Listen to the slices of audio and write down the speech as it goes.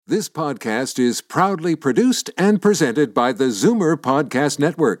This podcast is proudly produced and presented by the Zoomer Podcast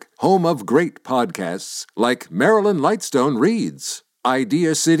Network, home of great podcasts like Marilyn Lightstone Reads,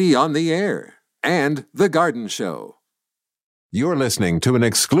 Idea City on the Air, and The Garden Show. You're listening to an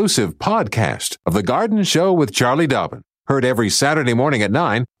exclusive podcast of The Garden Show with Charlie Dobbin, heard every Saturday morning at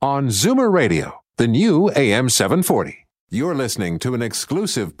 9 on Zoomer Radio, the new AM 740. You're listening to an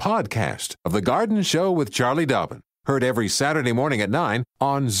exclusive podcast of The Garden Show with Charlie Dobbin, heard every Saturday morning at 9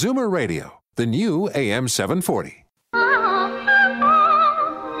 on Zoomer Radio, the new AM 740.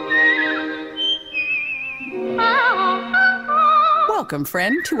 Welcome,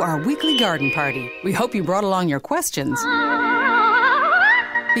 friend, to our weekly garden party. We hope you brought along your questions,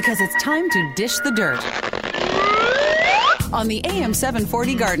 because it's time to dish the dirt on the AM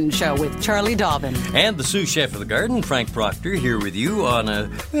 740 Garden Show with Charlie Dobbin. And the sous chef of the garden, Frank Proctor, here with you on a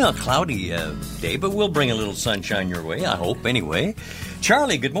cloudy day, but we'll bring a little sunshine your way, I hope, anyway.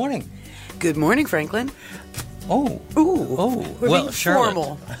 Charlie, good morning. Good morning, Franklin. Oh. We're well, being Charlotte.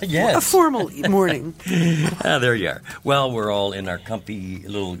 formal. Yes. A formal morning. There you are. Well, we're all in our comfy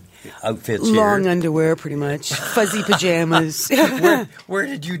little outfits here. Long underwear, pretty much. Fuzzy pajamas. Where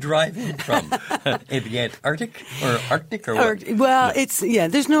did you drive in from? In the Antarctic or Arctic or what? Well,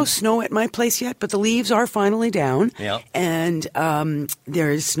 there's no snow at my place yet, but the leaves are finally down. Yeah. And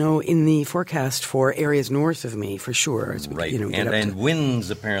there is snow in the forecast for areas north of me, for sure. Right. And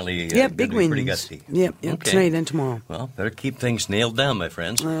winds apparently big winds. Pretty gusty. Yep, okay. Tonight and tomorrow. Well, better keep things nailed down, my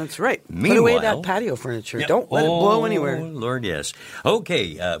friends. That's right. Meanwhile, put away that patio furniture. Yeah. Don't let it blow anywhere. Oh, Lord, yes.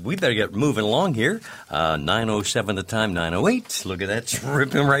 Okay, we better get moving along here. 9:07 the time, 9:08. Look at that,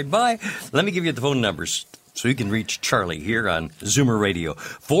 ripping right by. Let me give you the phone numbers so you can reach Charlie here on Zoomer Radio.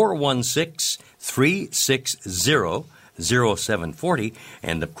 416-360-0740.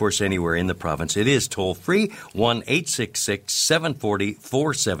 And, of course, anywhere in the province. It is toll-free,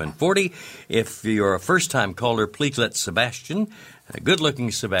 1-866-740-4740. If you're a first-time caller, please let Sebastian, a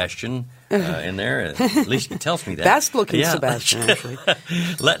good-looking Sebastian, in there. At least he tells me that. Best-looking Sebastian, actually.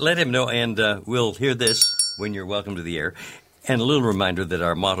 let him know, and we'll hear this when you're welcome to the air. And a little reminder that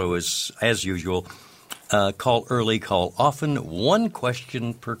our motto is, as usual, call early, call often, one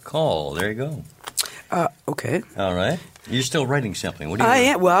question per call. There you go. Okay. All right. You're still writing something. What do you I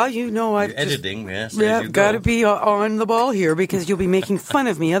am. Well, You're editing, yes. Yeah, got to be on the ball here because you'll be making fun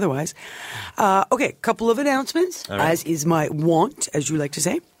of me otherwise. Okay, couple of announcements, right, as is my wont, as you like to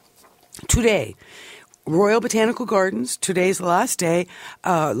say. Today, Royal Botanical Gardens, today's the last day,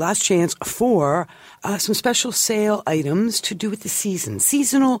 last chance for some special sale items to do with the season.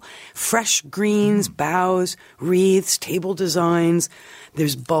 Seasonal, fresh greens, boughs, wreaths, table designs.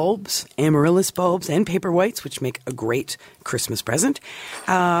 There's bulbs, amaryllis bulbs, and paper whites, which make a great Christmas present,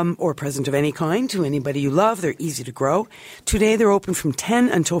 or present of any kind to anybody you love. They're easy to grow. Today, they're open from 10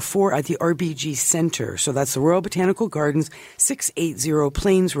 until 4 at the RBG Centre. So that's the Royal Botanical Gardens, 680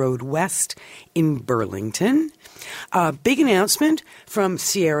 Plains Road West in Burlington. Big announcement from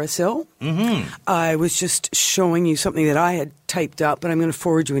Sierra Sil. Mm-hmm. I was just showing you something that I had typed up, but I'm going to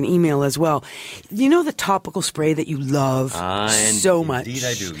forward you an email as well. You know the topical spray that you love so much? Indeed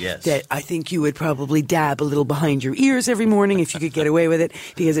I do, yes. That I think you would probably dab a little behind your ears every morning if you could get away with it,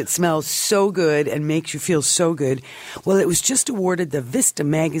 because it smells so good and makes you feel so good. Well, it was just awarded the Vista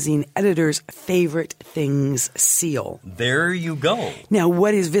Magazine Editor's Favorite Things seal. There you go. Now,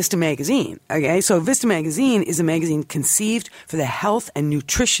 what is Vista Magazine? Okay, so Vista Magazine is a magazine conceived for the health and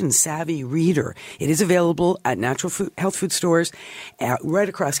nutrition-savvy reader. It is available at natural health food stores right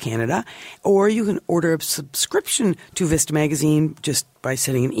across Canada, or you can order a subscription to Vista Magazine just by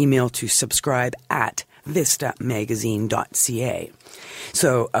sending an email to subscribe@vistamagazine.ca.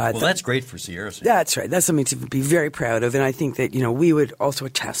 So, that's great for Sierra. That's right. That's something to be very proud of, and I think that we would also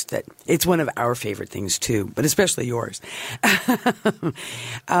attest that it's one of our favorite things too, but especially yours.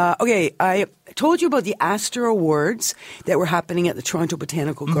 Okay, I told you about the Astor Awards that were happening at the Toronto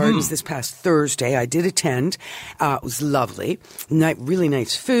Botanical Gardens this past Thursday. I did attend. It was lovely. Really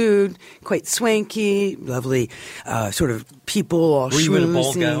nice food, quite swanky, lovely sort of people all schmoozing. Were you in a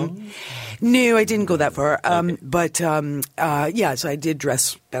ball gown? No, I didn't go that far. Okay. But so I did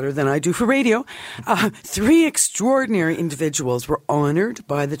dress better than I do for radio. 3 extraordinary individuals were honored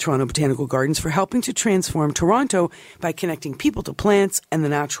by the Toronto Botanical Gardens for helping to transform Toronto by connecting people to plants and the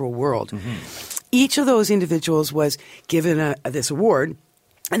natural world. Mm-hmm. Each of those individuals was given this award.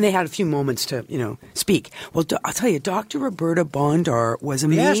 And they had a few moments to, speak. Well, I'll tell you, Dr. Roberta Bondar was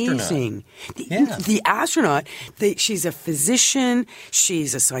amazing. The astronaut. She's a physician.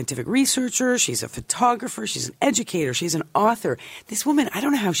 She's a scientific researcher. She's a photographer. She's an educator. She's an author. This woman, I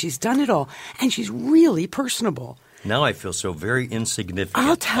don't know how she's done it all. And she's really personable. Now I feel so very insignificant.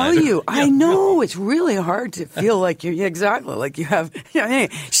 I'll tell you, I know it's really hard to feel like you exactly like you have. Yeah, anyway,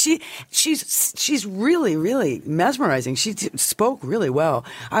 she's really, really mesmerizing. She spoke really well.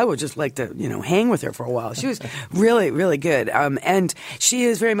 I would just like to hang with her for a while. She was really, really good, and she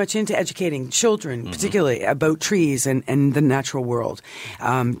is very much into educating children, particularly about trees and the natural world.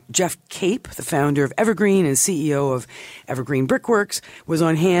 Jeff Cape, the founder of Evergreen and CEO of Evergreen Brickworks, was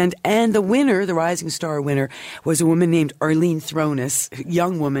on hand, and the winner, the Rising Star winner, was a woman named Arlene Thronis,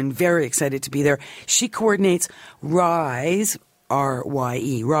 young woman, very excited to be there. She coordinates Rise,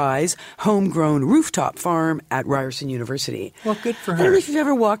 R-Y-E, Rise, homegrown rooftop farm at Ryerson University. Well, good for her. I don't know if you've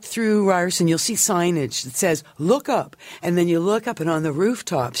ever walked through Ryerson, you'll see signage that says, look up. And then you look up, and on the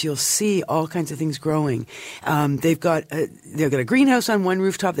rooftops, you'll see all kinds of things growing. They've got a greenhouse on one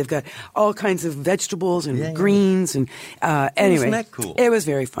rooftop. They've got all kinds of vegetables and greens. And anyway, isn't that cool? It was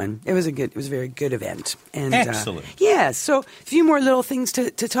very fun. It was a very good event. And, excellent. So a few more little things to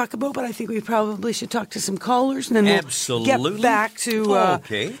talk about, but I think we probably should talk to some callers, and then we'll get back to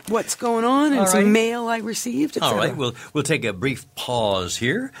what's going on and some mail I received. All right, we'll take a brief pause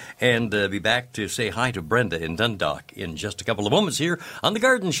here and be back to say hi to Brenda in Dundalk in just a couple of moments here on The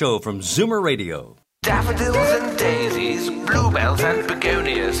Garden Show from Zoomer Radio. Daffodils and daisies, bluebells and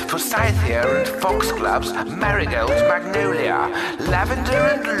begonias, forsythia and foxgloves, marigolds, magnolia, lavender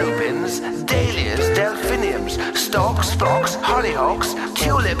and lupins, dahlias, delphiniums, stalks, phlox, hollyhocks,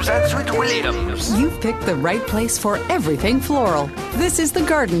 tulips and sweet williams. You've picked the right place for everything floral. This is The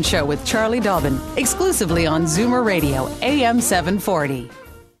Garden Show with Charlie Dobbin, exclusively on Zoomer Radio, AM 740.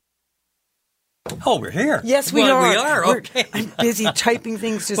 Oh, we're here. Yes, we are. We are. Okay. I'm busy typing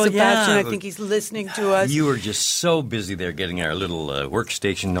things to Sebastian. I think he's listening to us. You were just so busy there getting our little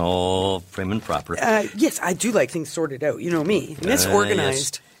workstation all prim and proper. Yes, I do like things sorted out. You know me. And it's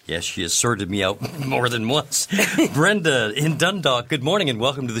organized. Yes, she has sorted me out more than once. Brenda in Dundalk, good morning and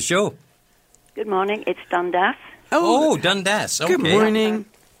welcome to the show. Good morning. It's Dundas. Oh, Dundas. Okay. Good morning.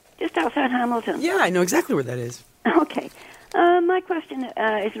 Just outside Hamilton. Yeah, I know exactly where that is. Okay. My question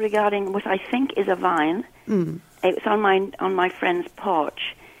is regarding what I think is a vine. It's on my friend's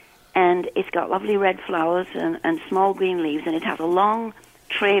porch, and it's got lovely red flowers and small green leaves, and it has a long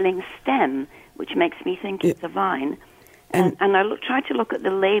trailing stem, which makes me think it's a vine. And I tried to look at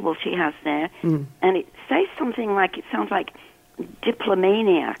the label she has there, and it says something like, it sounds like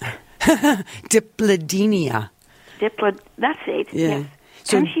diplomaniac. Diplodenia. That's it, yeah. Yes.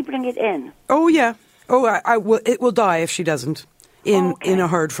 So, can she bring it in? Oh, yeah. Oh, I will. It will die if she doesn't in a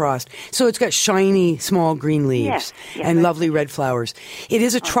hard frost. So it's got shiny, small green leaves and lovely red flowers. It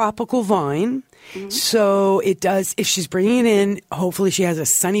is a tropical vine, so it does. If she's bringing it in, hopefully she has a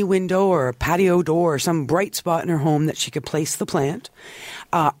sunny window or a patio door or some bright spot in her home that she could place the plant.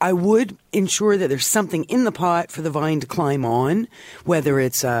 I would ensure that there's something in the pot for the vine to climb on, whether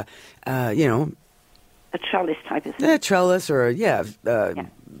it's a trellis type of thing. A trellis or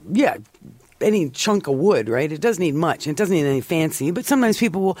any chunk of wood, right? It doesn't need much. It doesn't need anything fancy, but sometimes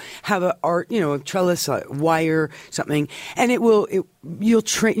people will have a trellis, wire, something, and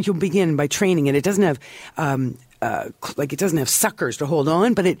you'll begin by training it. It doesn't have it doesn't have suckers to hold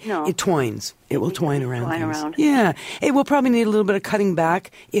on, but it twines. It will twine around things. Yeah. It will probably need a little bit of cutting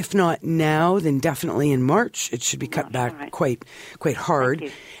back. If not now, then definitely in March. It should be cut back quite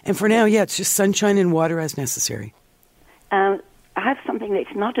hard. And for now, it's just sunshine and water as necessary. I have something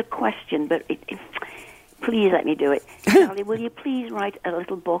that's not a question, but please let me do it. Charlie, will you please write a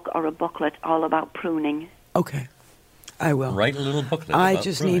little book or a booklet all about pruning? Okay. I will. Write a little booklet I about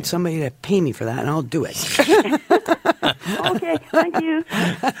just pruning. need somebody to pay me for that, and I'll do it. Okay, thank you.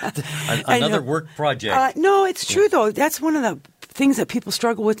 Another work project. No, it's true, though. That's one of the things that people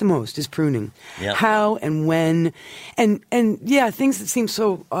struggle with the most is pruning. Yep. How and when. And things that seem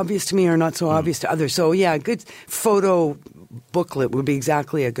so obvious to me are not so obvious to others. So, a good photo booklet would be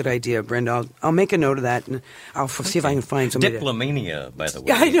exactly a good idea, Brenda. I'll make a note of that, and I'll see if I can find somebody. Diplomania, by the way.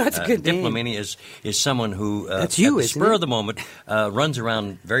 Yeah, I know, that's a good name. Diplomania is someone who, that's you, at the spur of the moment, runs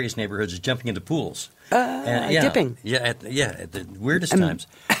around various neighborhoods jumping into pools. Dipping. At the weirdest times.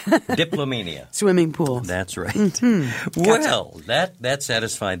 Diplomania. Swimming pool. That's right. Mm-hmm. Well, that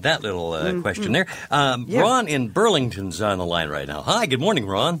satisfied that little question there. Ron in Burlington's on the line right now. Hi, good morning,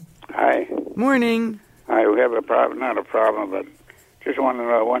 Ron. Hi. Morning. Hi, we have a problem, not a problem, but just want to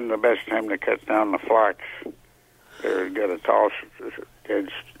know when the best time to cut down the phlox. They're got a tall, dead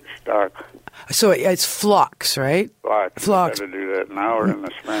stalk. So it's phlox, right? Phlox. You better do that now or in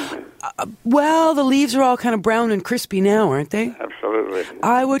the spring. Well, the leaves are all kind of brown and crispy now, aren't they? Absolutely.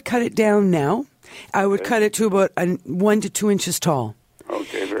 I would cut it down now. I would cut it to about 1 to 2 inches tall.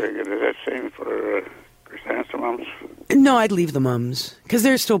 Okay, very good. Is that same for chrysanthemums? No, I'd leave the mums because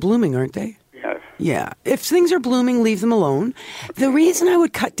they're still blooming, aren't they? Yes. Yeah. If things are blooming, leave them alone. The reason I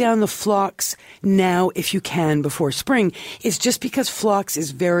would cut down the phlox now, if you can, before spring, is just because phlox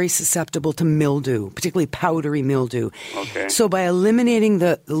is very susceptible to mildew, particularly powdery mildew. Okay. So by eliminating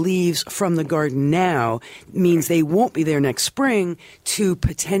the leaves from the garden now means they won't be there next spring to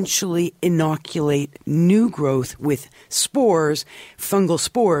potentially inoculate new growth with spores, fungal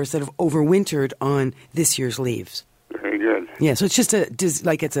spores that have overwintered on this year's leaves. Very good. Yeah, so it's just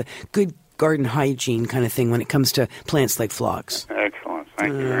it's a good garden hygiene kind of thing when it comes to plants like phlox. Excellent.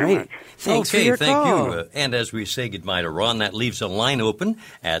 Thank you very All right. much. Thanks for Okay, your thank call. you. And as we say goodbye to Ron, that leaves a line open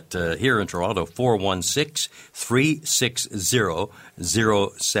at here in Toronto,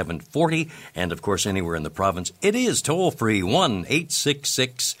 416-360-0740. And, of course, anywhere in the province, it is toll-free,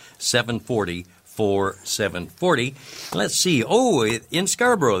 1-866-740-4740. Let's see. Oh, in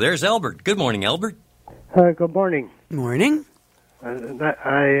Scarborough, there's Albert. Good morning, Albert. Good morning. Morning.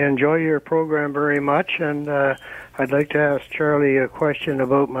 I enjoy your program very much, and I'd like to ask Charlie a question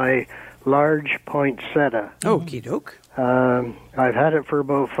about my large poinsettia. Okie doke. I've had it for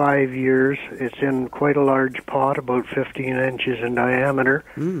about 5 years. It's in quite a large pot, about 15 inches in diameter.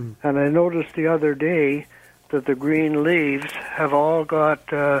 And I noticed the other day that the green leaves have all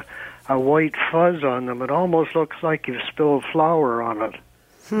got a white fuzz on them. It almost looks like you've spilled flour on it.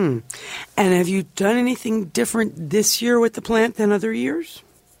 And have you done anything different this year with the plant than other years?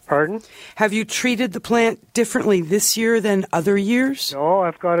 Pardon? Have you treated the plant differently this year than other years? No,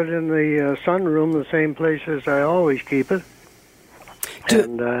 I've got it in the sunroom, the same place as I always keep it.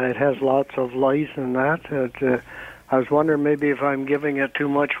 And it has lots of light and that. I was wondering maybe if I'm giving it too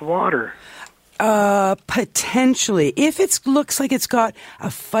much water. Potentially. If it looks like it's got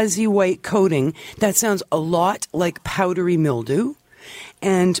a fuzzy white coating, that sounds a lot like powdery mildew.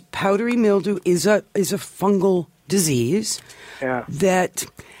 And powdery mildew is a fungal disease that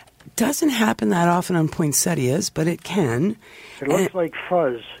doesn't happen that often on poinsettias, but it can. It looks like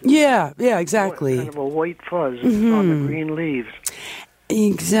fuzz. Yeah, exactly. Kind of a white fuzz on the green leaves.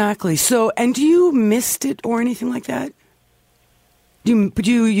 Exactly. So, and do you mist it or anything like that? Would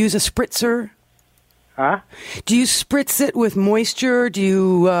you use a spritzer? Huh? Do you spritz it with moisture? Do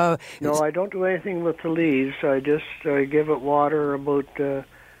you? No, I don't do anything with the leaves. I just give it water about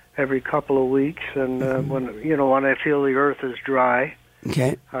every couple of weeks, and when I feel the earth is dry,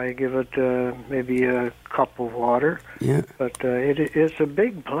 okay, I give it maybe a cup of water. Yeah. But it's a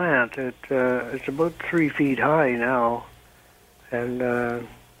big plant. It's about 3 feet high now, and I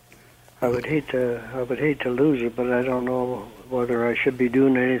would hate to lose it, but I don't know whether I should be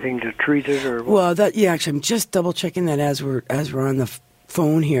doing anything to treat it or. Well, actually, I'm just double checking that as we're on the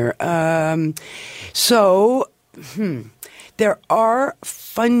phone here. There are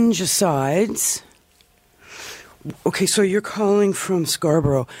fungicides. Okay, so you're calling from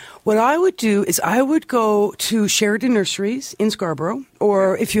Scarborough. What I would do is I would go to Sheridan Nurseries in Scarborough,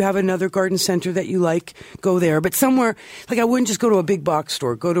 or if you have another garden center that you like, go there. But somewhere, like I wouldn't just go to a big box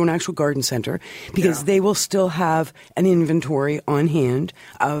store, go to an actual garden center, because they will still have an inventory on hand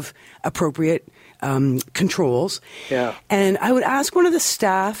of appropriate controls. Yeah. And I would ask one of the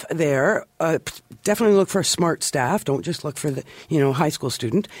staff there, definitely look for a smart staff, don't just look for the high school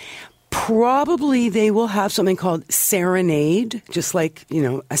student. Probably they will have something called serenade, just like,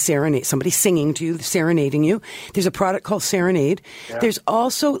 a serenade, somebody singing to you, serenading you. There's a product called Serenade. Yeah. There's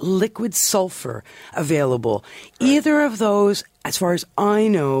also liquid sulfur available. Right. Either of those, as far as I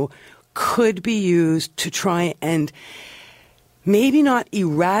know, could be used to try and maybe not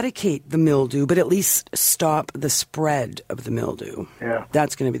eradicate the mildew, but at least stop the spread of the mildew. Yeah.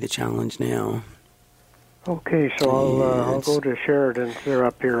 That's going to be the challenge now. Okay, so I'll go to Sheridan. They're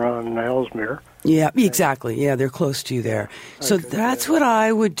up here on Ellesmere. Yeah, exactly. Yeah, they're close to you there. So that's what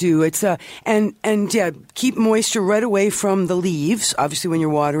I would do. It's and keep moisture right away from the leaves. Obviously, when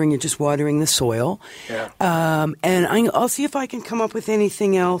you're watering, you're just watering the soil. Yeah. And I'll see if I can come up with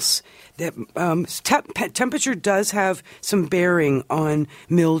anything else. That temperature does have some bearing on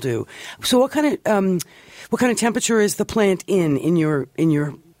mildew. So what kind of temperature is the plant in your?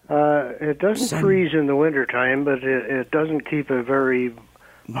 It doesn't freeze in the wintertime, but it doesn't keep a very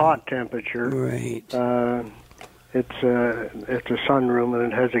hot temperature. Right. It's a sunroom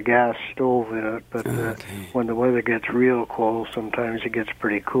and it has a gas stove in it, but when the weather gets real cold, sometimes it gets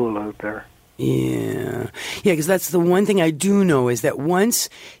pretty cool out there. Yeah, because that's the one thing I do know is that once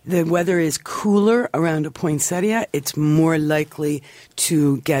the weather is cooler around a poinsettia, it's more likely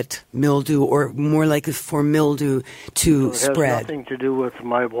to get mildew or more likely for mildew to spread. It has nothing to do with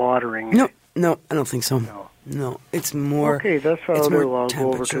my watering. No, I don't think so. No. No, it's more. Okay, that's what it's I'll do. more I'll go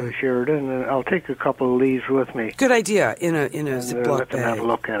over to temperature. the Sheridan, and I'll take a couple of leaves with me. Good idea. In a And Ziploc let them have bag. a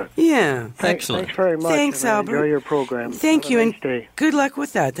look at it. Yeah. Excellent. Thanks very much. Thanks, and I Albert. Enjoy your program. Thank Have you, a and nice day. good luck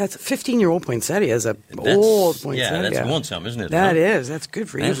with that. That's a 15-year-old poinsettia. Is a old poinsettia. Yeah, that's lonesome, isn't it? That huh? is. That's good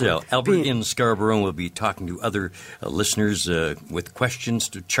for you. As Albert in Scarborough will be talking to other listeners with questions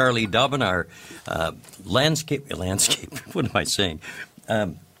to Charlie Dobbin, our landscape. What am I saying?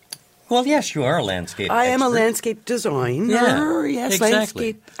 Well, yes, you are a landscape I am a expert. landscape designer. Yeah, yes, exactly.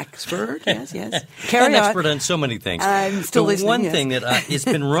 landscape expert. Yes. An Carry on. expert on so many things. I'm still the listening, one yes. thing that it's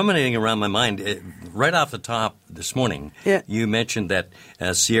been ruminating around my mind right off the top this morning. Yeah. You mentioned that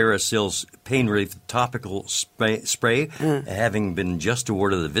Sierra Sil's Pain Relief Topical Spray, having been just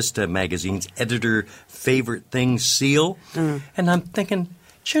awarded the Vista magazine's editor favorite thing seal, and I'm thinking,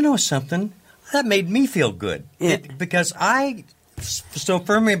 do you know something? That made me feel good because I so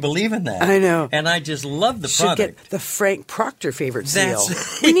firmly believe in that. I know. And I just love the Should product. get the Frank Proctor favorite seal.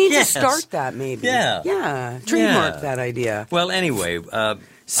 That's- We need yes. to start that, maybe. Yeah. Yeah. Trademark Yeah. that idea. Well, anyway,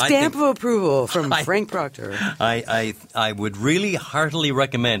 Stamp of approval from I- Frank Proctor. I would really heartily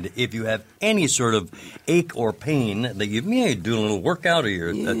recommend if you have any sort of ache or pain that you may do a little workout or you're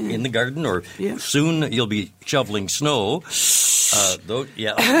in the garden or soon you'll be shoveling snow.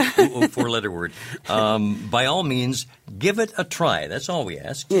 Four-letter word. By all means, give it a try. That's all we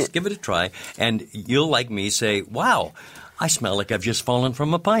ask. Just give it a try, and you'll, like me, say, "Wow, I smell like I've just fallen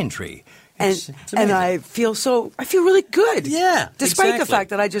from a pine tree." It's And amazing. I feel really good. Yeah, Despite the exactly. fact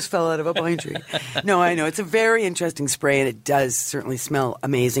that I just fell out of a pine tree. No, I know. It's a very interesting spray, and it does certainly smell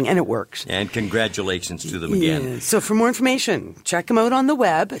amazing, and it works. And congratulations to them again. Yeah. So for more information, check them out on the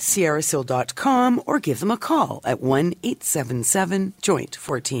web, sierrasil.com, or give them a call at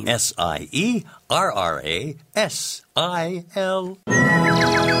 1-877-JOINT-14. SIERRASIL.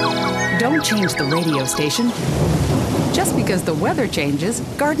 Don't change the radio station. Just because the weather changes,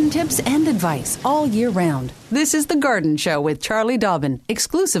 garden tips and advice all year round. This is The Garden Show with Charlie Dobbin,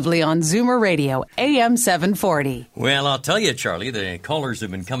 exclusively on Zoomer Radio, AM 740. Well, I'll tell you, Charlie, the callers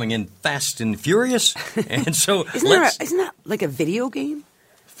have been coming in fast and furious, and so Isn't that like a video game?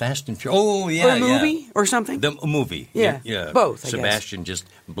 Fast and Furious. Oh, yeah, Or a movie or something? The movie. Yeah, both, I guess. Sebastian just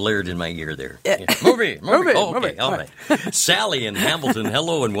blared in my ear there. Yeah. Movie. Movie, Oh, okay, movie. all right. Sally in Hamilton,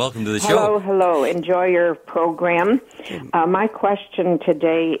 hello and welcome to the show. Hello. Enjoy your program. My question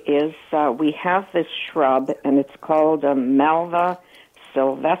today is we have this shrub, and it's called Malva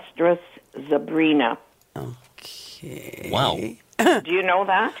sylvestris zebrina. Okay. Wow. Do you know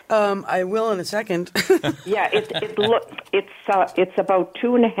that? I will in a second. Yeah, it's about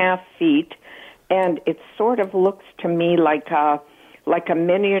 2.5 feet, and it sort of looks to me like a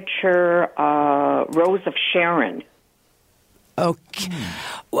miniature Rose of Sharon. Okay.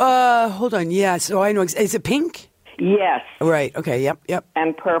 Hold on. Yeah, so I know. Is it pink? Yes, Right. Okay. Yep.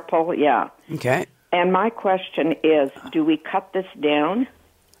 and purple. Yeah. Okay. And my question is, do we cut this down?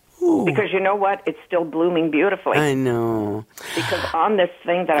 Ooh. Because you know what? It's still blooming beautifully. I know. Because on this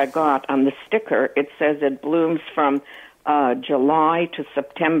thing that I got, on the sticker, it says it blooms from July to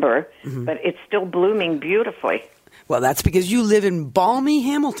September, but it's still blooming beautifully. Well, that's because you live in balmy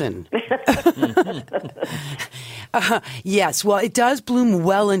Hamilton. Yes, well, it does bloom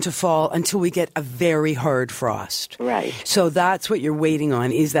well into fall until we get a very hard frost. Right. So that's what you're waiting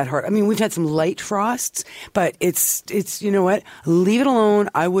on, is that hard. I mean, we've had some light frosts, but it's you know what? Leave it alone.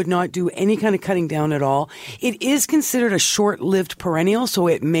 I would not do any kind of cutting down at all. It is considered a short-lived perennial, so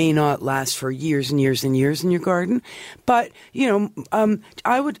it may not last for years and years and years in your garden. But,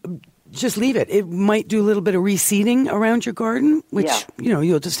 I would just leave it. It might do a little bit of reseeding around your garden, which,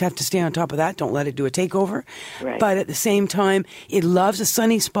 you'll just have to stay on top of that. Don't let it do a takeover. Right. But at the same time, it loves a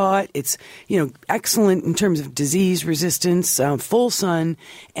sunny spot. It's, excellent in terms of disease resistance, full sun,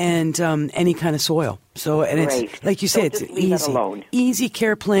 and any kind of soil. So, and Great. it's, like you say, So it's just leave it easy. alone. Easy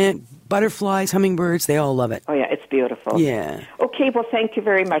care plant, butterflies, hummingbirds, they all love it. Oh, yeah, it's beautiful. Yeah. Okay, well, thank you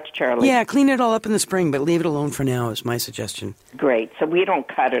very much, Charlie. Yeah, clean it all up in the spring, but leave it alone for now is my suggestion. Great. So we don't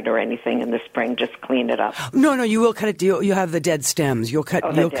cut it or anything in the spring, just clean it up. No, you will cut it. You have the dead stems. You'll cut.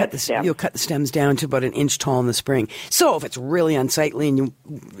 You'll cut the stems. You'll cut the stems down to about an inch tall in the spring. So if it's really unsightly, and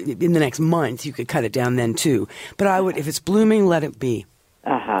in the next month, you could cut it down then too. But I would, if it's blooming, let it be.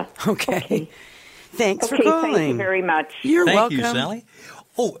 Okay. Thanks for calling. Thank you very much. You're Thank welcome. you, Sally.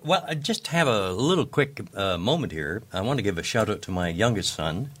 Oh, well, I just have a little quick moment here. I want to give a shout-out to my youngest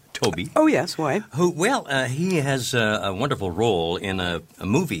son, Toby. Oh, yes. Why? He has a wonderful role in a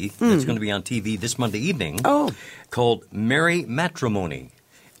movie that's going to be on TV this Monday evening called Merry Matrimony.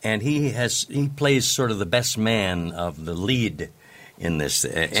 And he plays sort of the best man of the lead in this.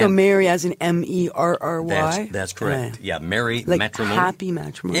 So Mary as in Merry. That's correct. Yeah, Mary like Matrimony. Happy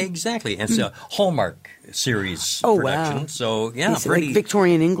Matrimony. Exactly. And it's a Hallmark series Oh, production. wow. So yeah, Is it pretty like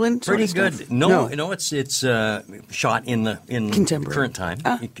Victorian England. pretty sort of good. stuff? No, it's shot in Contemporary. current time.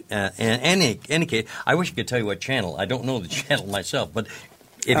 And any case, I wish I could tell you what channel. I don't know the channel myself, but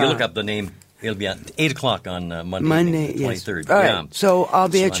if you look up the name, it'll be at 8 o'clock on Monday, the 23rd. Yes. All right. Yeah. So I'll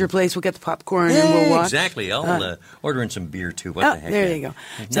be at your place. We'll get the popcorn and we'll watch. Exactly. I'll order in some beer too. What the heck? There you go.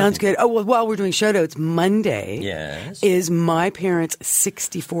 Sounds good. Oh, well, while we're doing shout-outs, Monday is my parents'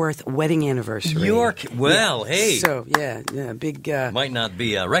 64th wedding anniversary. Hey. So, yeah, big... Might not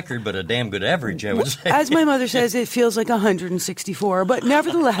be a record, but a damn good average, I would say. As my mother says, it feels like 164, but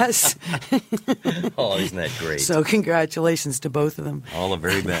nevertheless... Oh, isn't that great? So congratulations to both of them. All the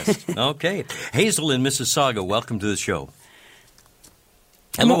very best. Okay. Hazel in Mississauga, welcome to the show.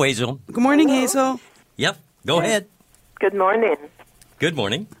 Hello, Hazel. Good morning, Hazel. Yep, go ahead. Good morning. Good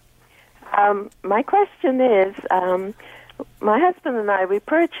morning. My question is, my husband and I, we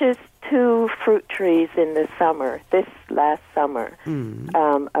purchased 2 fruit trees in the summer, this last summer.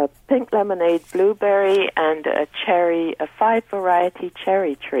 A pink lemonade blueberry and a 5-variety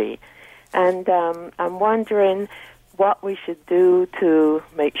cherry tree. And I'm wondering what we should do to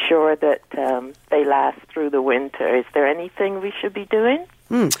make sure that they last through the winter. Is there anything we should be doing?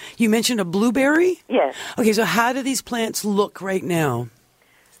 You mentioned a blueberry? Yes. Okay, so how do these plants look right now?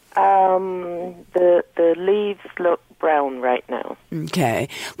 The leaves look brown right now. Okay.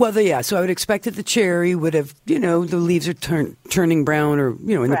 Well, so I would expect that the cherry would have, the leaves are turning brown or,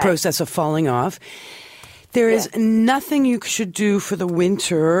 in the process of falling off. There is nothing you should do for the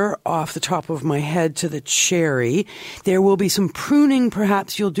winter off the top of my head to the cherry. There will be some pruning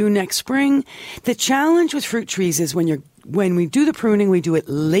perhaps you'll do next spring. The challenge with fruit trees is when we do the pruning, we do it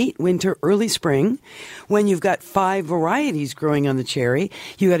late winter, early spring. When you've got 5 varieties growing on the cherry,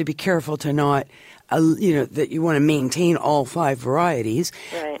 you got to be careful to not that you want to maintain all 5 varieties.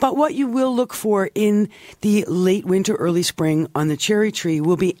 Right. But what you will look for in the late winter, early spring on the cherry tree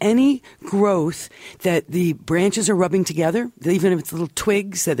will be any growth that the branches are rubbing together, even if it's little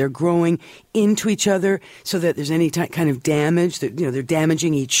twigs that they're growing into each other so that there's any kind of damage, that they're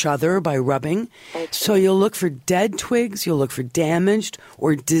damaging each other by rubbing. Okay. So you'll look for dead twigs, you'll look for damaged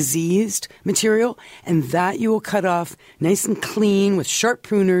or diseased material, and that you will cut off nice and clean with sharp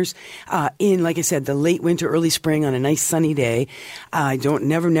pruners in, like I said, the late winter, early spring on a nice sunny day.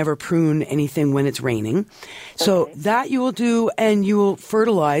 Never prune anything when it's raining. So that you will do, and you will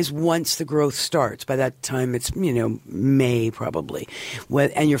fertilize once the growth starts. By that time, it's, May probably.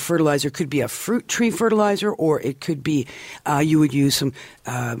 And your fertilizer could be a fruit tree fertilizer, or it could be, you would use some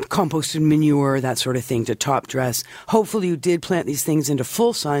composted manure, that sort of thing to top dress. Hopefully you did plant these things into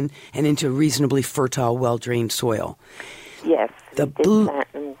full sun and into reasonably fertile, well-drained soil. Yes, we did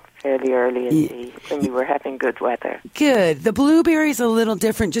plant them fairly early indeed, when we were having good weather. Good. The blueberries a little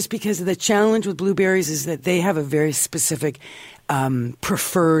different just because the challenge with blueberries is that they have a very specific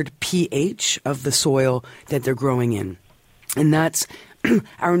preferred pH of the soil that they're growing in. And that's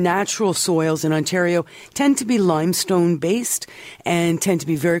our natural soils in Ontario tend to be limestone-based and tend to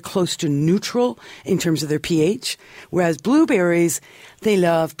be very close to neutral in terms of their pH, whereas blueberries, they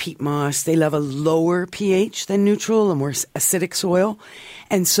love peat moss. They love a lower pH than neutral, a more acidic soil.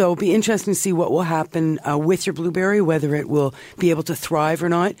 And so it'll be interesting to see what will happen with your blueberry, whether it will be able to thrive or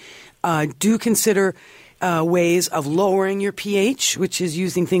not. Do consider ways of lowering your pH, which is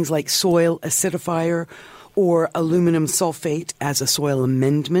using things like soil acidifier or aluminum sulfate as a soil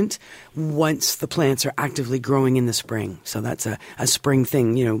amendment once the plants are actively growing in the spring. So that's a spring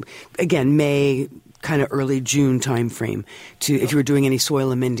thing, again, May, kind of early June time frame if you were doing any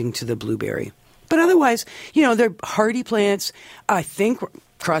soil amending to the blueberry. But otherwise, they're hardy plants. I think,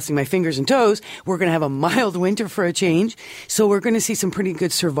 crossing my fingers and toes, we're going to have a mild winter for a change. So we're going to see some pretty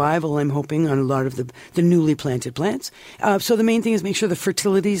good survival, I'm hoping, on a lot of the newly planted plants. So the main thing is make sure the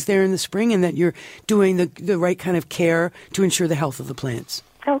fertility is there in the spring and that you're doing the right kind of care to ensure the health of the plants.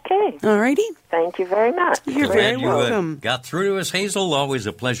 Okay. All righty. Thank you very much. You're very welcome. Got through to us, Hazel. Always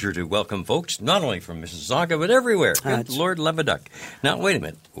a pleasure to welcome folks, not only from Mississauga, but everywhere. Good Lord Levaduck. Now, wait a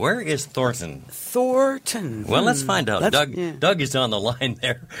minute. Where is Thornton? Thornton. Well, let's find out. Doug is on the line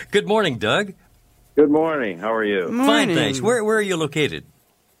there. Good morning, Doug. Good morning. How are you? Fine, thanks. Where are you located?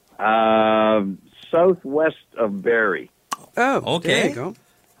 Southwest of Barrie. Oh, okay. There you go.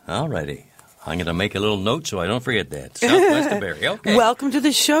 All righty. I'm going to make a little note so I don't forget that. Southwest of Barrie. Okay. Welcome to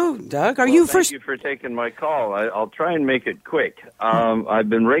the show, Doug. Thank you for taking my call. I'll try and make it quick. I've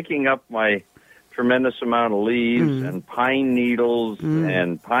been raking up my tremendous amount of leaves and pine needles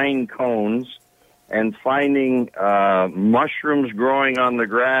and pine cones, and finding mushrooms growing on the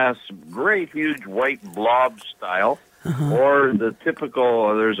grass, great huge white blob style, or the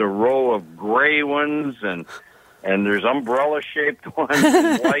typical, there's a row of gray ones, and there's umbrella-shaped ones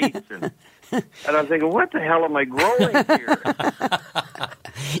in white, and I'm thinking, what the hell am I growing here?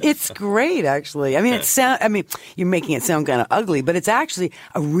 It's great, actually. I mean, you're making it sound kind of ugly, but it's actually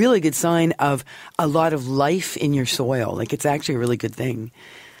a really good sign of a lot of life in your soil. Like, it's actually a really good thing.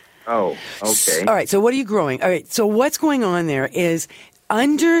 Oh, okay. All right, so what are you growing? All right, so what's going on there is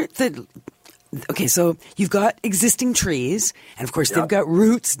under the... Okay, so you've got existing trees, and of course they've got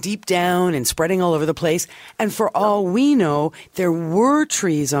roots deep down and spreading all over the place. And for all we know, there were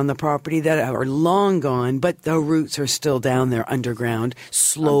trees on the property that are long gone, but the roots are still down there underground,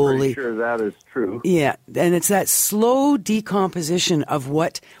 slowly. I'm pretty sure that is true. Yeah, and it's that slow decomposition of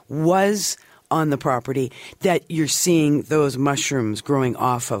what was on the property that you're seeing those mushrooms growing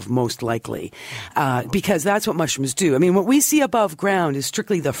off of, most likely, because that's what mushrooms do. I mean, what we see above ground is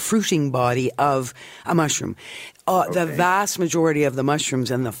strictly the fruiting body of a mushroom. The vast majority of the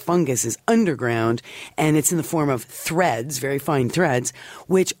mushrooms and the fungus is underground, and it's in the form of threads, very fine threads,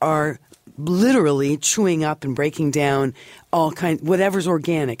 which are literally chewing up and breaking down all kinds, whatever's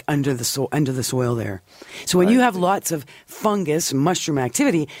organic under the soil there. So when you have lots of fungus, mushroom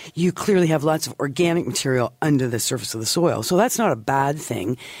activity, you clearly have lots of organic material under the surface of the soil. So that's not a bad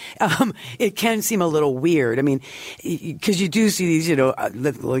thing. It can seem a little weird. I mean, because you do see these,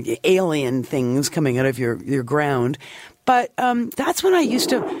 like alien things coming out of your ground. But that's when I used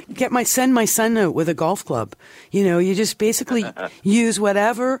to send my son out with a golf club. You just basically use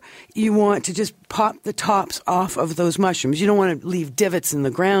whatever you want to just pop the tops off of those mushrooms. You don't want to leave divots in the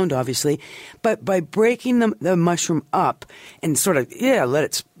ground, obviously. But by breaking the mushroom up and sort of,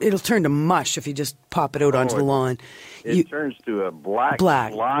 it'll turn to mush if you just pop it out onto the lawn. It turns to a black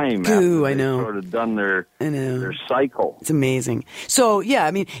slime goo. after I know. They've sort of done their cycle. It's amazing. So, yeah,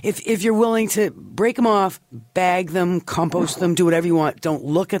 I mean, if you're willing to break them off, bag them, compost them, do whatever you want, don't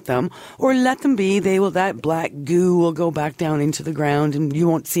look at them, or let them be. That black goo will go back down into the ground, and you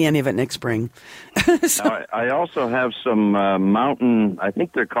won't see any of it next spring. Now, I also have some mountain, I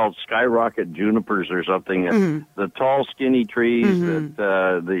think they're called skyrocket junipers or something. The tall, skinny trees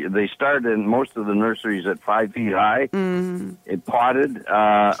that they start in most of the nurseries at 5 feet high. It potted.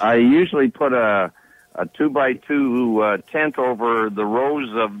 I usually put a 2x2 tent over the rows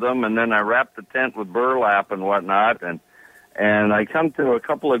of them, and then I wrap the tent with burlap and whatnot. And I come to a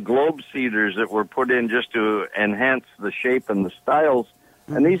couple of globe cedars that were put in just to enhance the shape and the styles.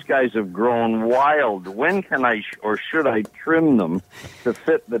 And these guys have grown wild. When can I or should I trim them to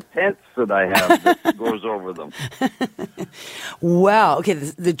fit the tents that I have that goes over them? Wow. Okay,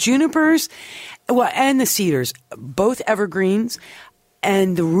 the junipers, and the cedars, both evergreens.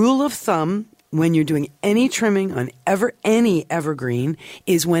 And the rule of thumb when you're doing any trimming on any evergreen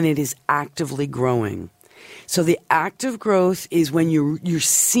is when it is actively growing. So the active growth is when you're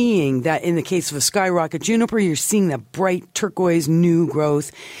seeing that. In the case of a skyrocket juniper, you're seeing that bright turquoise new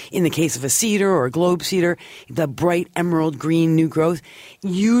growth. In the case of a cedar or a globe cedar, the bright emerald green new growth.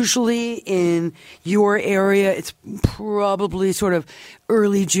 Usually in your area, it's probably sort of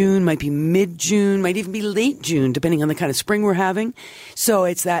early June, might be mid-June, might even be late June, depending on the kind of spring we're having. So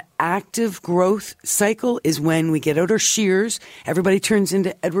it's that active growth cycle is when we get out our shears. Everybody turns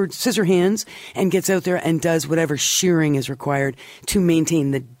into Edward Scissorhands and gets out there and does whatever shearing is required to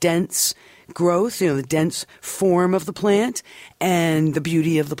maintain the dense growth, the dense form of the plant and the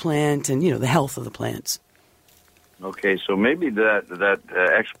beauty of the plant and, the health of the plants. Okay, so maybe that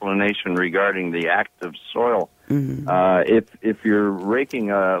explanation regarding the active soil. If you're raking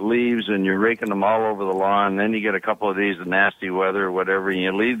leaves and you're raking them all over the lawn, then you get a couple of days of nasty weather or whatever, and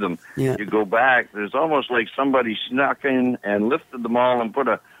you leave them. Yeah. You go back. There's almost like somebody snuck in and lifted them all and put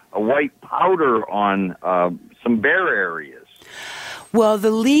a white powder on some bare areas. Well,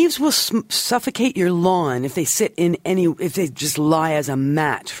 the leaves will suffocate your lawn if they if they just lie as a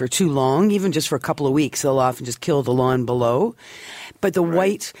mat for too long, even just for a couple of weeks. They'll often just kill the lawn below. But the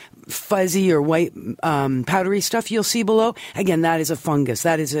white, fuzzy or white powdery stuff you'll see below, again, that is a fungus.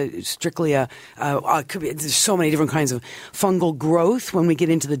 That is strictly there's so many different kinds of fungal growth when we get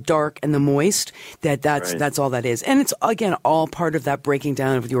into the dark and the moist. That's all that is. And it's, again, all part of that breaking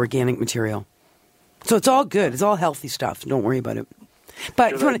down of the organic material. So it's all good. It's all healthy stuff. Don't worry about it.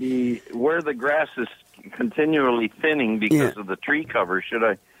 But where the grass is continually thinning because of the tree cover, should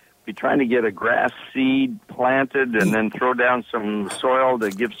I be trying to get a grass seed planted and then throw down some soil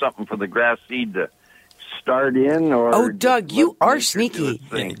to give something for the grass seed to start in? Or Doug, you are sneaky.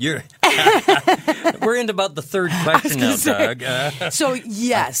 You're We're into about the third question now, Doug. So,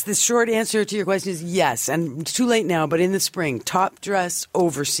 yes, the short answer to your question is yes. And it's too late now, but in the spring, top dress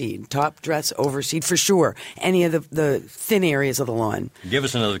overseed. Top dress overseed for sure. Any of the thin areas of the lawn. Give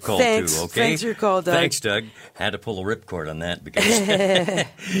us another call, Thanks. too, okay? Thanks for your call, Doug. Thanks, Doug. Had to pull a ripcord on that because...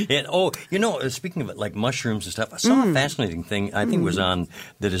 speaking of it, like mushrooms and stuff, I saw a fascinating thing. I think it was on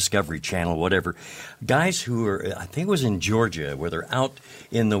the Discovery Channel, whatever. Guys who are, I think it was in Georgia, where they're out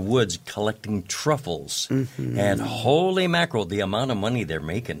in the woods collecting truffles. And holy mackerel, the amount of money they're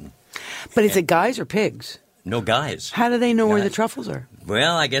making. But is it guys or pigs? No, guys. How do they know where the truffles are?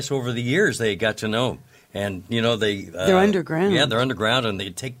 Well, I guess over the years they got to know. And, they're underground. Yeah, they're underground, and they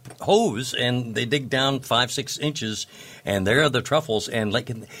take hose and they dig down 5-6 inches, and there are the truffles. And like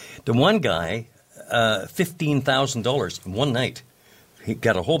the one guy, $15,000 in one night. He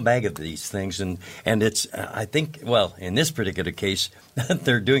got a whole bag of these things, and it's, I think, well, in this particular case,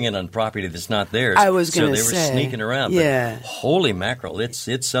 they're doing it on property that's not theirs. I was going to say. So they were sneaking around. Yeah. But holy mackerel,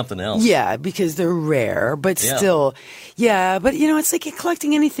 it's something else. Yeah, because they're rare, but still. Yeah, but, it's like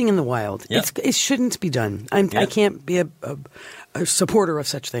collecting anything in the wild. Yeah. It shouldn't be done. I can't be a supporter of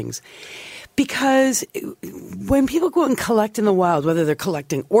such things. Because when people go out and collect in the wild, whether they're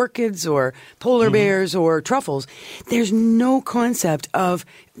collecting orchids or polar bears or truffles, there's no concept of...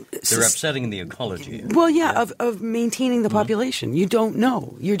 They're upsetting the ecology. Well, of maintaining the population. You don't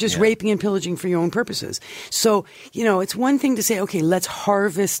know. You're just raping and pillaging for your own purposes. So, it's one thing to say, okay, let's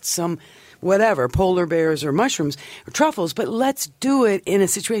harvest some... whatever, polar bears or mushrooms or truffles, but let's do it in a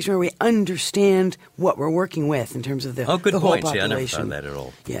situation where we understand what we're working with in terms of the, good the whole point. population. I never thought of that at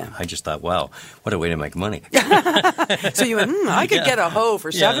all. Yeah. I just thought, wow, what a way to make money. So you went, I could get a hoe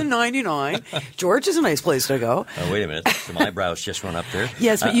for $7.99. George is a nice place to go. Oh, wait a minute. Some eyebrows just went up there.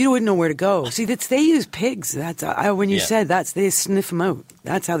 Yes, but you wouldn't know where to go. See, they use pigs. That's when you said they sniff them out.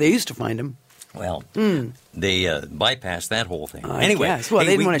 That's how they used to find them. Well, they bypassed that whole thing. Anyway, well,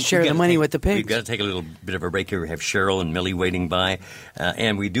 they didn't want to share the money with the pigs. We've got to take a little bit of a break here. We have Cheryl and Millie waiting by.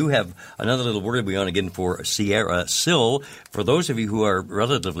 And we do have another little word we want to get in for Sierra Sill. For those of you who are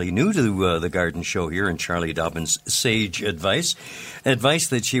relatively new to the Garden Show here and Charlie Dobbin's sage advice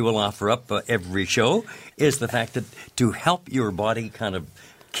that she will offer up every show is the fact that to help your body kind of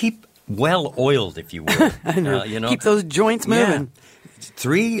keep well oiled, if you will. I know. Keep those joints moving. Yeah.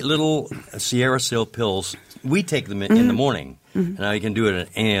 3 little Sierra Sil pills. We take them in the morning. Now, you can do it at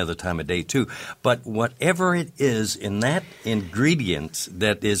any other time of day, too. But whatever it is in that ingredient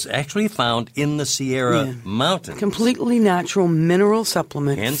that is actually found in the Sierra Mountains. Completely natural mineral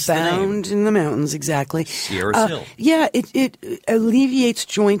supplement found in the mountains, exactly. Sierra Sil. It alleviates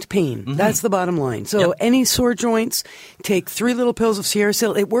joint pain. That's the bottom line. So any sore joints, take 3 little pills of Sierra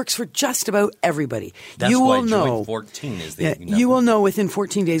Sil. It works for just about everybody. That's why joint 14 is the number. You will know within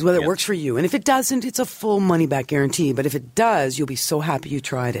 14 days whether it works for you. And if it doesn't, it's a full money-back guarantee. But if it does, you'll be so happy you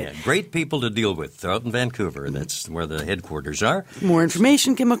tried it. Yeah, great people to deal with. They're out in Vancouver. That's where the headquarters are. More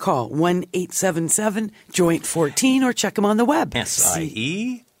information, give them a call. 1-877-JOINT-14 or check them on the web.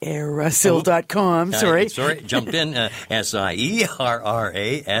 SIE. Sierrasil.com. Sorry, jumped in.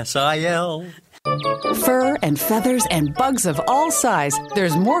 SIERRASIL. Fur and feathers and bugs of all size.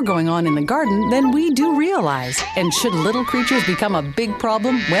 There's more going on in the garden than we do realize. And should little creatures become a big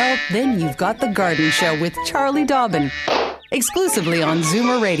problem, well, then you've got The Garden Show with Charlie Dobbin. Exclusively on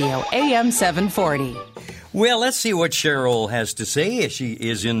Zoomer Radio, AM 740. Well, let's see what Cheryl has to say. She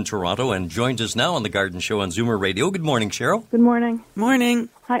is in Toronto and joins us now on The Garden Show on Zoomer Radio. Good morning, Cheryl. Good morning. Morning.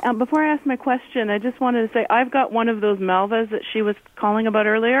 Hi. Before I ask my question, I just wanted to say I've got one of those malvas that she was calling about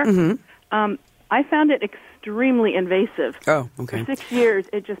earlier. I found it extremely invasive. Oh, okay. For 6 years,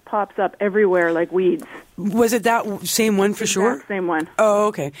 it just pops up everywhere like weeds. Was it that same one for sure? Same one. Oh,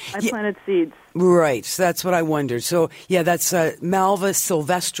 okay. I planted seeds. Right, so that's what I wondered. So, that's Malva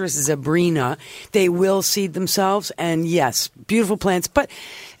sylvestris zebrina. They will seed themselves, and yes, beautiful plants. But,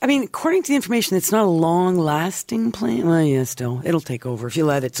 I mean, according to the information, it's not a long-lasting plant. Well, yeah, still, it'll take over if you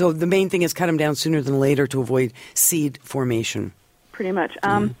let it. So the main thing is cut them down sooner than later to avoid seed formation. Pretty much.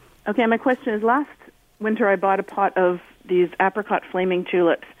 Okay, my question is, last winter I bought a pot of these apricot flaming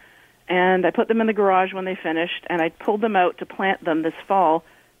tulips, and I put them in the garage when they finished, and I pulled them out to plant them this fall,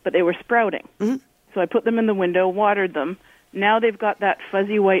 but they were sprouting. So I put them in the window, watered them. Now they've got that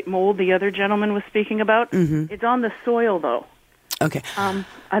fuzzy white mold the other gentleman was speaking about. It's on the soil, though. Okay.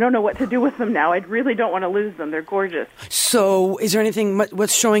 I don't know what to do with them now. I really don't want to lose them. They're gorgeous. So is there anything,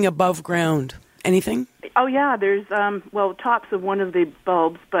 what's showing above ground? Anything? Oh, yeah, there's, tops of one of the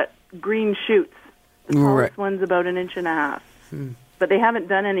bulbs, but green shoots. The tallest one's about 1.5 inches. But they haven't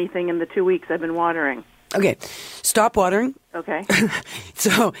done anything in the 2 weeks I've been watering. Okay, stop watering. Okay.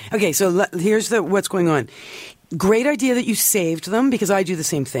 So here's what's going on. Great idea that you saved them, because I do the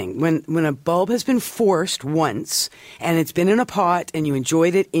same thing. When a bulb has been forced once and it's been in a pot and you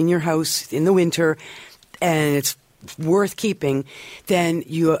enjoyed it in your house in the winter and it's worth keeping, then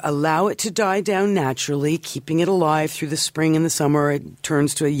you allow it to die down naturally, keeping it alive through the spring and the summer. It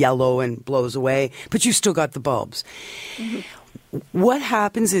turns to a yellow and blows away, but you still got the bulbs. Mm-hmm. What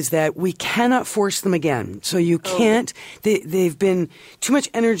happens is that we cannot force them again. So you can't, they've been, too much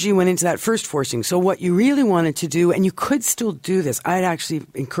energy went into that first forcing. So what you really wanted to do, and you could still do this, I'd actually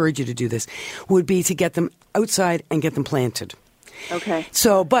encourage you to do this, would be to get them outside and get them planted. Okay.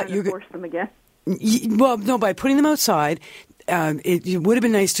 So, but you're force them again? Well, no, by putting them outside, it would have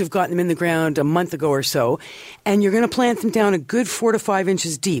been nice to have gotten them in the ground a month ago or so, and you're going to plant them down a good 4 to 5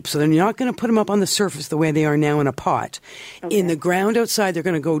 inches deep. So then you're not going to put them up on the surface the way they are now in a pot. Okay. In the ground outside, they're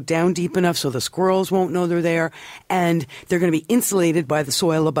going to go down deep enough so the squirrels won't know they're there, and they're going to be insulated by the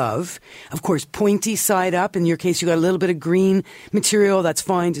soil above. Of course, pointy side up. In your case, you got a little bit of green material. That's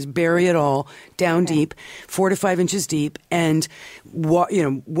fine. Just bury it all down deep, 4 to 5 inches deep, and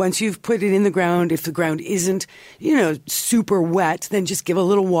once you've put it in the ground, if the ground isn't super wet, then just give a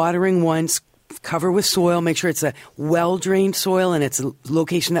little watering once, cover with soil, make sure it's a well-drained soil and it's a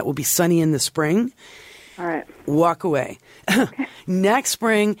location that will be sunny in the spring. All right. Walk away. Okay. Next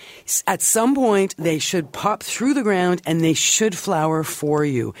spring, at some point, they should pop through the ground and they should flower for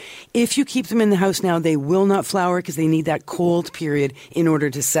you. If you keep them in the house now, they will not flower because they need that cold period in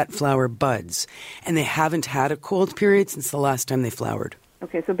order to set flower buds. And they haven't had a cold period since the last time they flowered.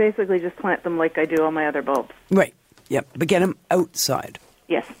 Okay, so basically just plant them like I do all my other bulbs. Right. Yep. But get them outside.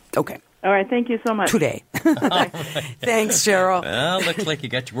 Yes. Okay. All right. Thank you so much. Today. Thanks, Cheryl. Well, looks like you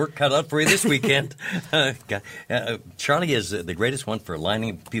got your work cut out for you this weekend. Charlie is the greatest one for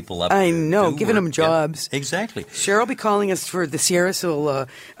lining people up. I know, giving them jobs. Yeah, exactly. Cheryl will be calling us for the Sierra Sil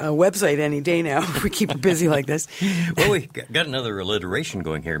website any day now if we keep her busy like this. Well, we got another alliteration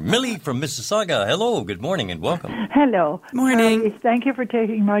going here. Millie from Mississauga. Hello, good morning and welcome. Hello. Morning. Thank you for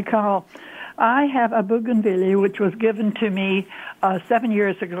taking my call. I have a bougainvillea which was given to me 7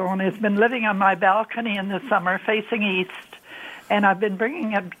 years ago, and it's been living on my balcony in the summer facing east, and I've been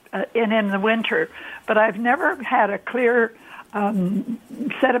bringing it in the winter, but I've never had a clear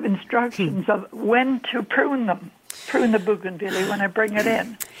set of instructions of when to prune the bougainvillea when I bring it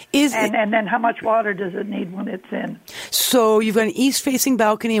in. And then how much water does it need when it's in? So you've got an east-facing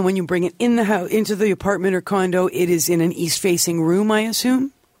balcony, and when you bring it in the house, into the apartment or condo, it is in an east-facing room, I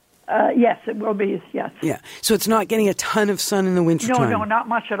assume? Yes, it will be, yes. Yeah, so it's not getting a ton of sun in the wintertime. No, not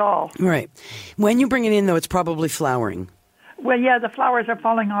much at all. Right. When you bring it in, though, it's probably flowering. Well, yeah, the flowers are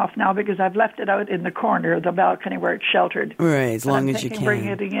falling off now because I've left it out in the corner of the balcony where it's sheltered. Right, as long as you can. Bring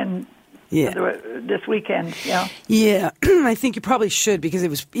it in this weekend, yeah. Yeah, I think you probably should because it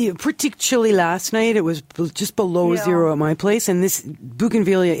was pretty chilly last night. It was just below zero at my place, and this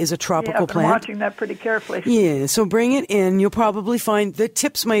bougainvillea is a tropical plant. I'm watching that pretty carefully. Yeah, so bring it in. You'll probably find the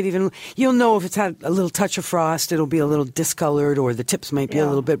tips you'll know if it's had a little touch of frost, it'll be a little discolored, or the tips might be a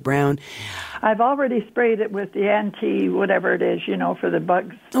little bit brown. I've already sprayed it with the whatever it is, for the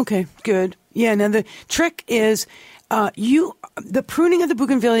bugs. Okay, good. Yeah, now the trick is the pruning of the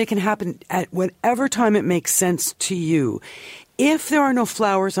bougainvillea can happen at whatever time it makes sense to you. If there are no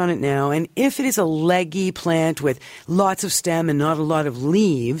flowers on it now, and if it is a leggy plant with lots of stem and not a lot of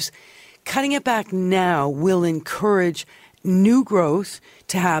leaves, cutting it back now will encourage new growth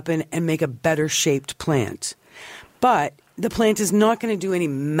to happen and make a better shaped plant. But the plant is not going to do any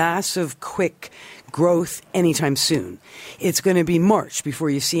massive, quick growth anytime soon. It's going to be March before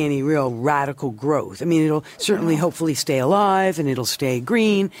you see any real radical growth. I mean, it'll certainly hopefully stay alive and it'll stay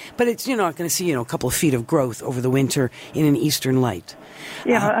green, but you're not going to see, a couple of feet of growth over the winter in an eastern light.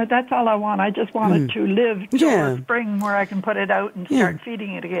 Yeah, that's all I want. I just wanted to live till spring where I can put it out and start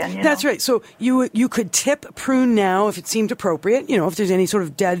feeding it again. That's right. So you could tip prune now if it seemed appropriate. If there's any sort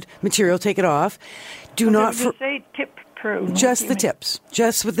of dead material, take it off. Say tip prune. Just the tips.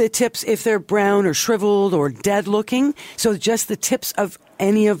 Just with the tips if they're brown or shriveled or dead looking. So just the tips of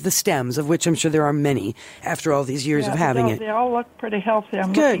any of the stems, of which I'm sure there are many after all these years of having it. They all look pretty healthy.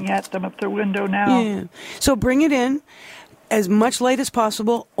 I'm looking at them up the window now. Yeah. So bring it in. As much light as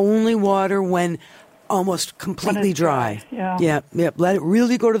possible, only water when almost completely dry. Yeah. Let it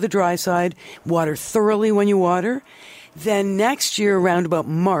really go to the dry side. Water thoroughly when you water. Then next year, around about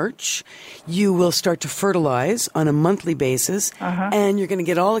March, you will start to fertilize on a monthly basis, and you're going to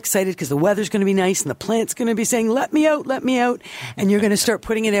get all excited because the weather's going to be nice and the plant's going to be saying, let me out, and you're going to start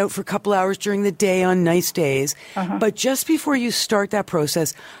putting it out for a couple hours during the day on nice days. But just before you start that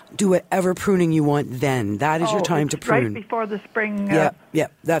process, do whatever pruning you want then. That is your time to prune. Right before the spring. Yeah.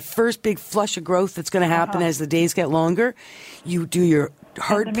 That first big flush of growth that's going to happen as the days get longer, you do your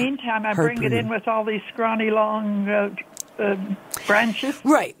hard In the meantime, I bring it in with all these scrawny, long branches.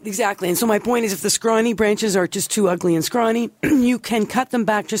 Right, exactly. And so my point is, if the scrawny branches are just too ugly and scrawny, you can cut them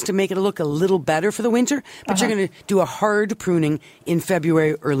back just to make it look a little better for the winter, but you're going to do a hard pruning in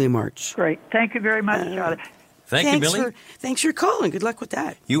February, early March. Great. Thank you very much, Charlie. Thanks you, Billy. Thanks for calling. Good luck with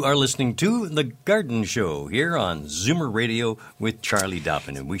that. You are listening to The Garden Show here on Zoomer Radio with Charlie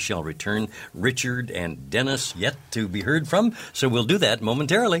Dobbin, and we shall return Richard and Dennis yet to be heard from, so we'll do that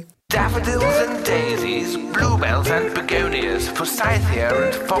momentarily. Daffodils and daisies, bluebells and begonias, forsythia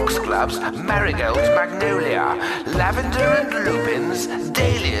and foxgloves, marigolds, magnolia, lavender and lupins,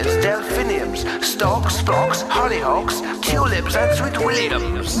 dahlias, delphiniums, stalks, phlox, hollyhocks, tulips and sweet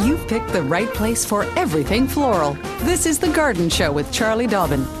williams. You've picked the right place for everything floral. This is The Garden Show with Charlie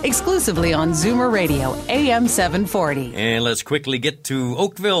Dobbin, exclusively on Zoomer Radio, AM 740. And let's quickly get to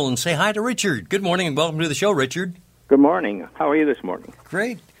Oakville and say hi to Richard. Good morning and welcome to the show, Richard. Good morning. How are you this morning?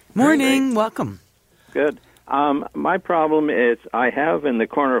 Great. Morning. Welcome. Good. My problem is I have in the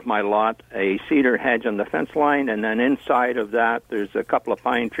corner of my lot a cedar hedge on the fence line, and then inside of that there's a couple of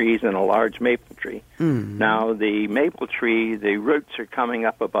pine trees and a large maple tree. Now, the maple tree, the roots are coming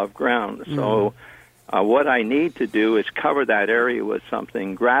up above ground, so what I need to do is cover that area with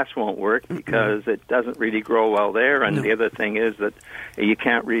something. Grass won't work because it doesn't really grow well there, and the other thing is that you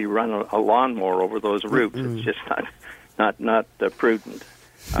can't really run a lawnmower over those roots. It's just not prudent.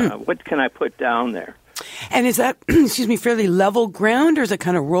 What can I put down there? And is that, fairly level ground, or is it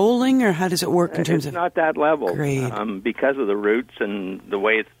kind of rolling, or how does it work in terms of? It's not that level. Great. Because of the roots and the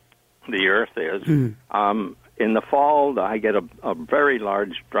way the earth is. In the fall, I get a very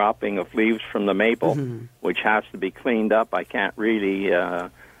large dropping of leaves from the maple, which has to be cleaned up. I can't really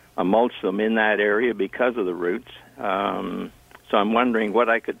mulch them in that area because of the roots. So I'm wondering what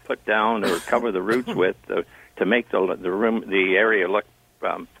I could put down or cover the roots with to make the area look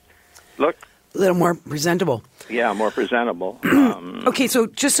a little more presentable. Yeah, more presentable. Okay, so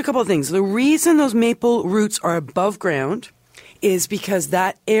just a couple of things. The reason those maple roots are above ground is because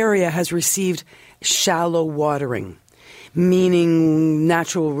that area has received shallow watering, meaning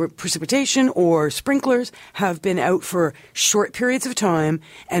natural precipitation or sprinklers have been out for short periods of time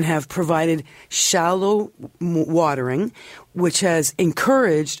and have provided shallow watering, which has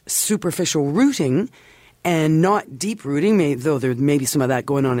encouraged superficial rooting and not deep rooting, though there may be some of that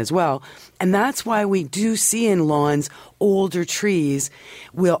going on as well. And that's why we do see in lawns older trees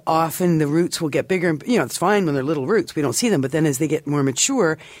the roots will get bigger. And, it's fine when they're little roots. We don't see them. But then as they get more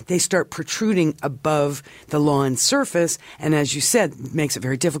mature, they start protruding above the lawn surface. And as you said, it makes it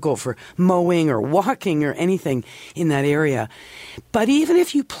very difficult for mowing or walking or anything in that area. But even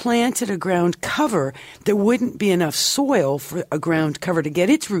if you planted a ground cover, there wouldn't be enough soil for a ground cover to get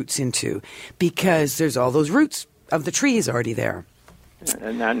its roots into because there's all those roots of the trees already there.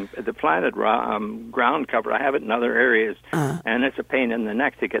 And then the planted ground cover, I have it in other areas, and it's a pain in the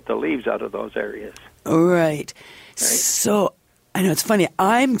neck to get the leaves out of those areas. Right. So I know it's funny.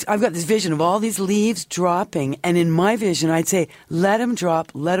 I've got this vision of all these leaves dropping, and in my vision, I'd say, let them drop,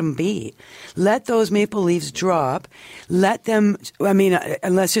 let them be. Let those maple leaves drop. Let them,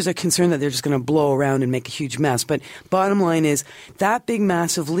 unless there's a concern that they're just going to blow around and make a huge mess. But bottom line is, that big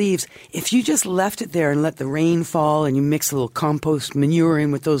mass of leaves, if you just left it there and let the rain fall and you mix a little compost manure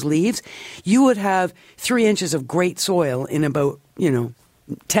in with those leaves, you would have 3 inches of great soil in about,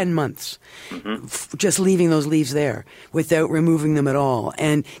 10 months, just leaving those leaves there without removing them at all.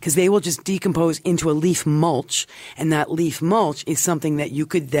 And because they will just decompose into a leaf mulch, and that leaf mulch is something that you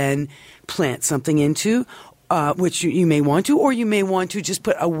could then plant something into, which you may want to, or you may want to just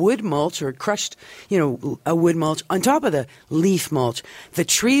put a wood mulch or crushed, a wood mulch on top of the leaf mulch. The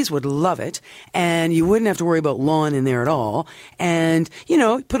trees would love it, and you wouldn't have to worry about lawn in there at all. And,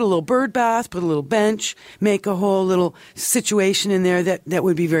 put a little bird bath, put a little bench, make a whole little situation in there that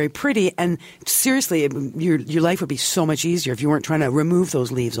would be very pretty. And seriously, your life would be so much easier if you weren't trying to remove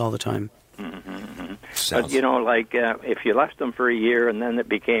those leaves all the time. But, if you left them for a year and then it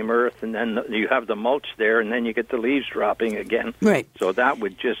became earth and then you have the mulch there and then you get the leaves dropping again. Right. So that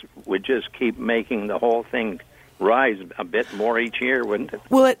would just keep making the whole thing rise a bit more each year, wouldn't it?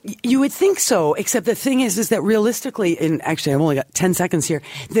 Well, you would think so, except the thing is that realistically, and actually I've only got 10 seconds here,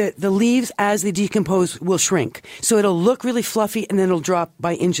 the leaves as they decompose will shrink. So it'll look really fluffy and then it'll drop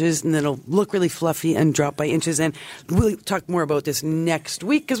by inches and then it'll look really fluffy and drop by inches. And we'll talk more about this next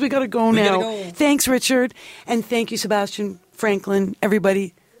week because we got to go now. Thanks, Richard. And thank you, Sebastian, Franklin,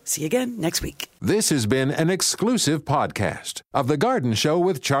 everybody. See you again next week. This has been an exclusive podcast of The Garden Show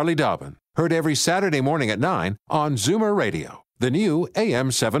with Charlie Dobbin. Heard every Saturday morning at 9 on Zoomer Radio, the new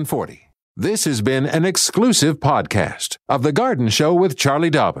AM 740. This has been an exclusive podcast of The Garden Show with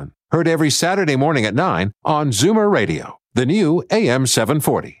Charlie Dobbin. Heard every Saturday morning at 9 on Zoomer Radio, the new AM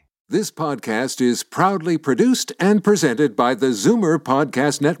 740. This podcast is proudly produced and presented by the Zoomer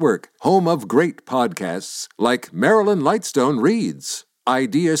Podcast Network, home of great podcasts like Marilyn Lightstone Reads,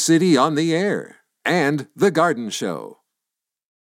 Idea City on the Air, and The Garden Show.